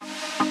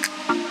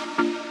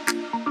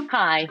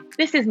Hi,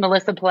 this is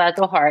Melissa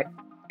Palazzo Hart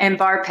and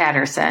Barb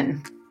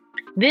Patterson.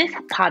 This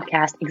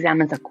podcast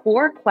examines a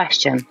core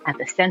question at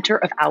the center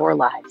of our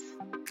lives.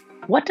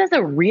 What does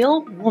a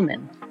real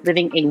woman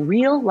living a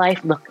real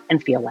life look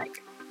and feel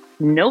like?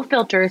 No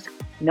filters,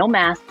 no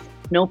masks,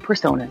 no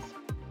personas.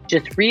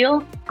 Just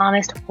real,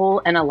 honest, whole,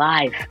 and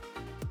alive.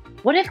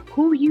 What if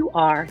who you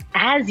are,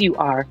 as you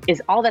are, is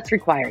all that's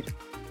required?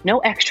 No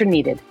extra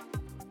needed.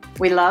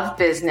 We love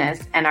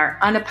business and are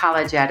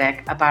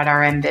unapologetic about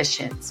our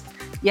ambitions.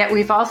 Yet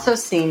we've also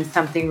seen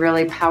something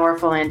really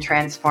powerful and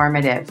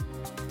transformative.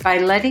 By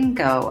letting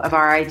go of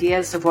our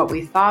ideas of what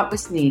we thought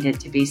was needed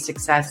to be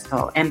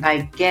successful, and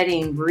by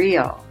getting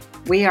real,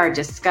 we are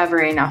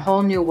discovering a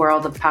whole new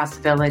world of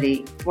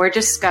possibility. We're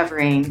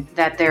discovering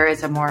that there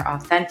is a more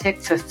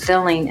authentic,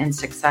 fulfilling, and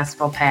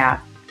successful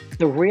path.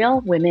 The Real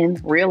Women,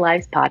 Real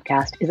Lives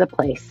podcast is a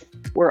place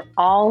where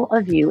all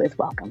of you is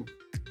welcome.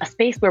 A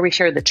space where we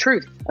share the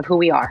truth of who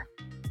we are,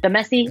 the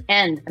messy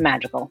and the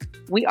magical.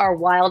 We are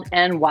wild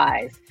and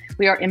wise.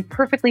 We are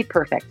imperfectly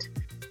perfect.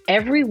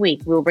 Every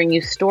week, we'll bring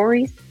you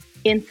stories,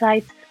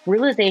 insights,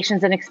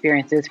 realizations, and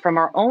experiences from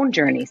our own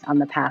journeys on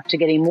the path to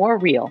getting more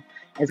real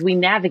as we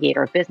navigate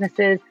our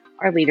businesses,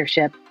 our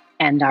leadership,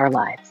 and our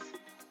lives.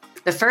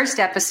 The first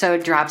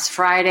episode drops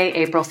Friday,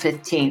 April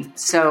 15th.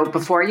 So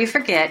before you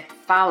forget,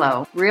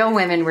 follow Real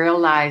Women, Real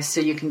Lives so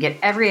you can get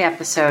every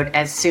episode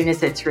as soon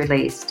as it's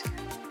released.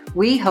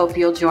 We hope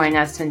you'll join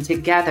us, and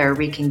together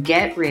we can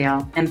get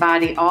real,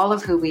 embody all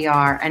of who we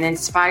are, and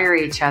inspire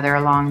each other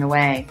along the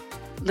way.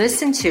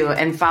 Listen to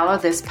and follow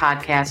this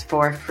podcast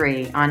for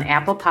free on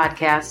Apple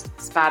Podcasts,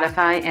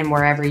 Spotify, and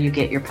wherever you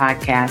get your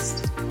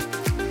podcasts.